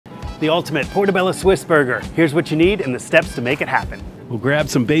the ultimate Portabella Swiss burger. Here's what you need and the steps to make it happen. We'll grab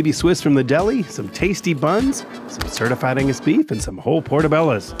some baby Swiss from the deli, some tasty buns, some certified Angus beef, and some whole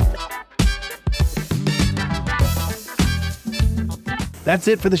Portabellas. That's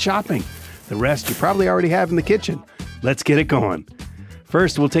it for the shopping. The rest you probably already have in the kitchen. Let's get it going.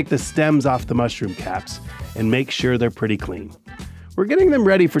 First, we'll take the stems off the mushroom caps and make sure they're pretty clean. We're getting them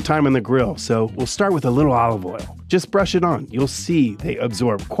ready for time on the grill, so we'll start with a little olive oil. Just brush it on. You'll see they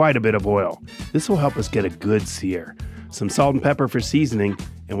absorb quite a bit of oil. This will help us get a good sear. Some salt and pepper for seasoning,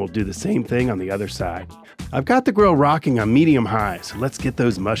 and we'll do the same thing on the other side. I've got the grill rocking on medium high, so let's get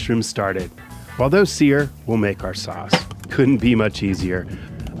those mushrooms started. While those sear, we'll make our sauce. Couldn't be much easier.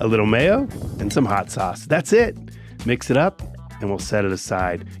 A little mayo and some hot sauce. That's it. Mix it up, and we'll set it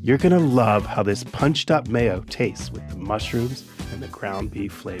aside. You're gonna love how this punched up mayo tastes with the mushrooms and the ground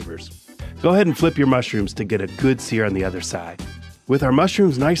beef flavors. Go ahead and flip your mushrooms to get a good sear on the other side. With our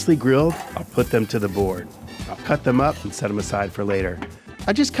mushrooms nicely grilled, I'll put them to the board. I'll cut them up and set them aside for later.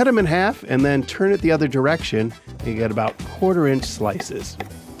 I just cut them in half and then turn it the other direction and you get about 1/4-inch slices.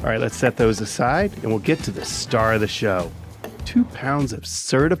 All right, let's set those aside and we'll get to the star of the show. 2 pounds of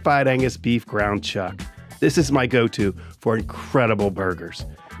certified Angus beef ground chuck. This is my go-to for incredible burgers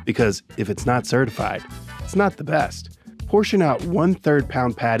because if it's not certified, it's not the best. Portion out 1/3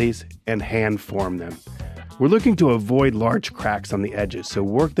 pound patties and hand form them. We're looking to avoid large cracks on the edges, so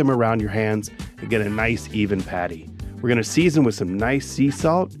work them around your hands and get a nice even patty. We're gonna season with some nice sea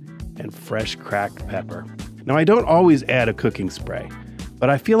salt and fresh cracked pepper. Now I don't always add a cooking spray, but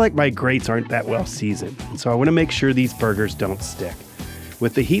I feel like my grates aren't that well seasoned, and so I wanna make sure these burgers don't stick.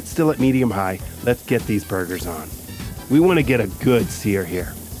 With the heat still at medium high, let's get these burgers on. We wanna get a good sear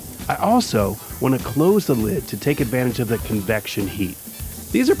here. I also wanna close the lid to take advantage of the convection heat.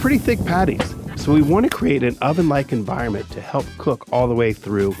 These are pretty thick patties, so we want to create an oven-like environment to help cook all the way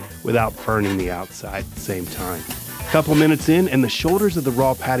through without burning the outside at the same time. A couple minutes in and the shoulders of the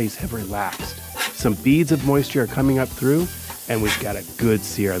raw patties have relaxed. Some beads of moisture are coming up through and we've got a good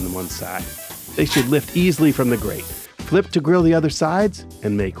sear on the one side. They should lift easily from the grate. Flip to grill the other sides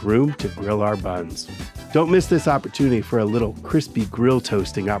and make room to grill our buns. Don't miss this opportunity for a little crispy grill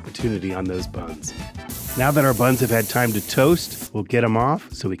toasting opportunity on those buns. Now that our buns have had time to toast, we'll get them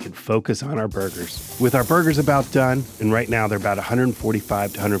off so we can focus on our burgers. With our burgers about done, and right now they're about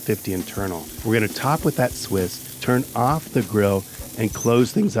 145 to 150 internal, we're gonna top with that Swiss, turn off the grill, and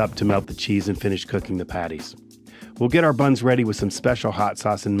close things up to melt the cheese and finish cooking the patties. We'll get our buns ready with some special hot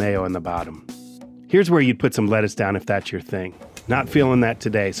sauce and mayo on the bottom. Here's where you'd put some lettuce down if that's your thing. Not feeling that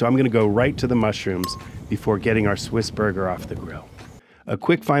today, so I'm gonna go right to the mushrooms before getting our Swiss burger off the grill. A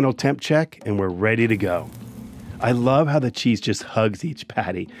quick final temp check and we're ready to go. I love how the cheese just hugs each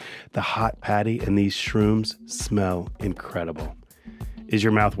patty. The hot patty and these shrooms smell incredible. Is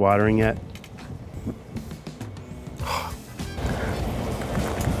your mouth watering yet?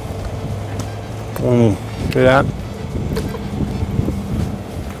 See that?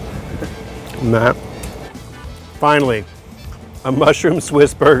 That. Finally, a mushroom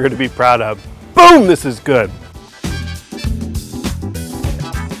Swiss burger to be proud of. Boom, this is good.